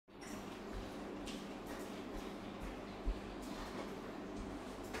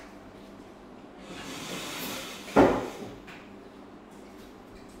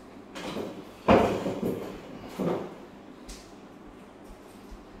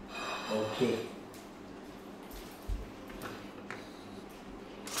Okay.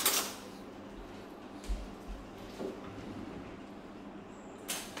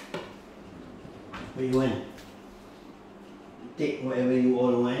 What you want? Take whatever you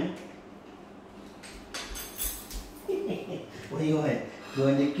all want. What do you want? You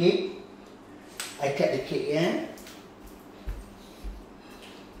want the cake? I cut the cake, yeah?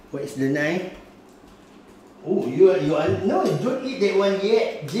 What is the knife? Oh, you are no, don't eat that one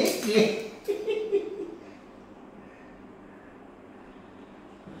yet, Jk.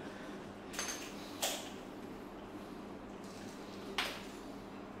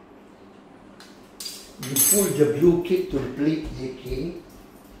 You pull the blue cake to the plate, Jk.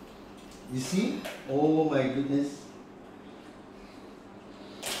 You see? Oh my goodness.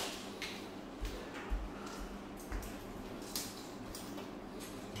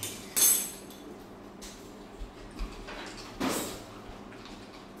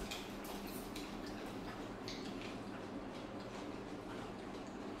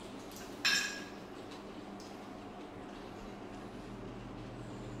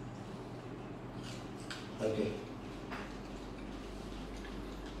 Okay.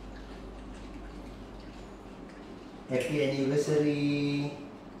 Happy anniversary.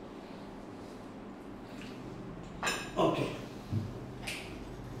 Okay.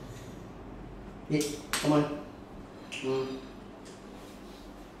 Eat. Come on.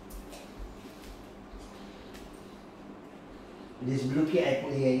 This blue cake I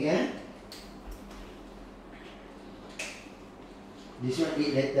put here, yeah? This one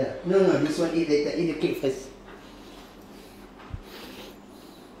eat later. No, this one eat later. Eat the cake first.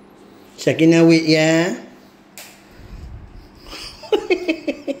 Shakina, wait, yeah?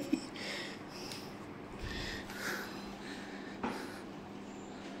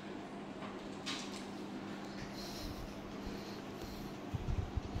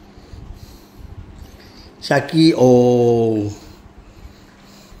 Shaki, oh.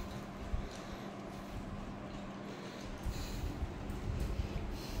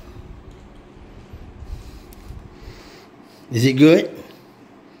 Is it good?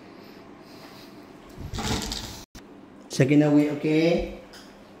 Shakina, wait, okay?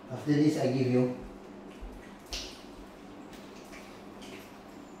 After this, I give you.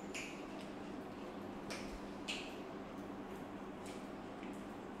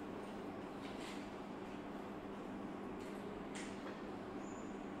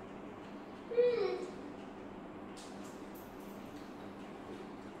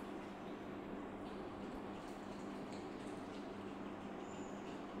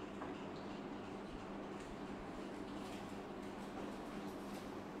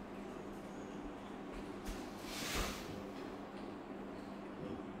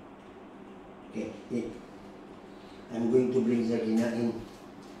 Okay, eat. I'm going to bring Zakina in.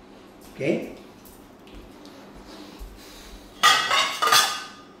 Okay?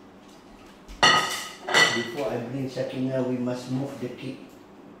 Before I bring Shakina, we must move the cake.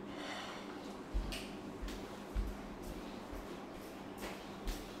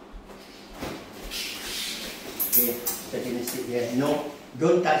 Okay, Shakina sit here. No,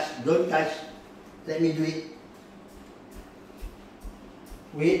 don't touch, don't touch. Let me do it.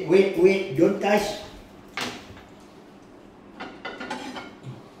 Wait, don't touch.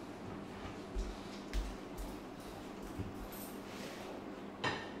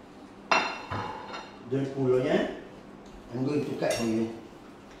 Don't pull on, yeah? I'm going to cut for you.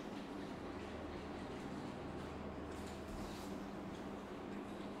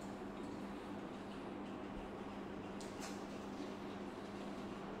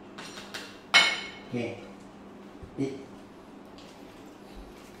 Okay. Eat.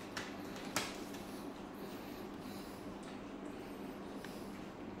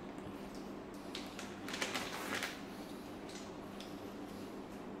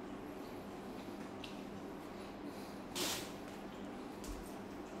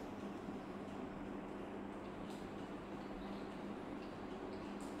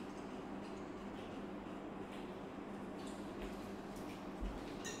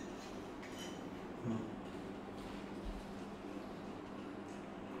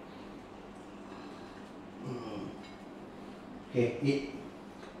 Okay, eat.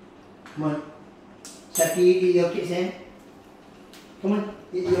 Come on. Shaki, eat your cake, Sam. Come on,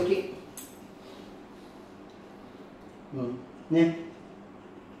 eat your cake. Yeah.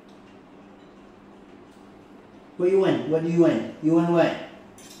 What do you want? What do you want? You want what?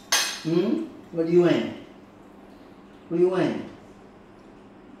 What do you want? What do you want?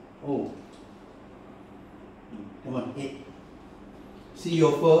 Oh. Come on, eat. See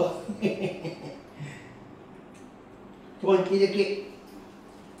your fur. Come on, eat the cake.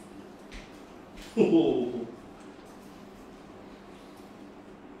 Oh.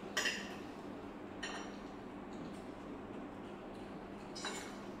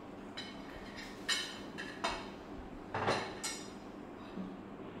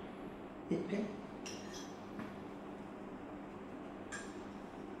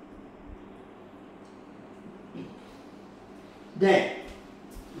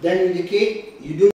 Then with the cake, you do